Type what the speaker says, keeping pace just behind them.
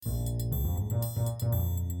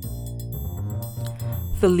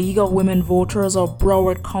The League of Women Voters of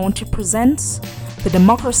Broward County presents the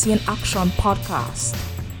Democracy in Action podcast,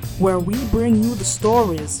 where we bring you the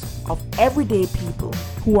stories of everyday people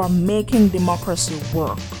who are making democracy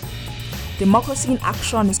work. Democracy in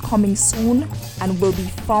Action is coming soon and will be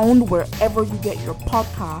found wherever you get your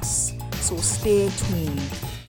podcasts, so stay tuned.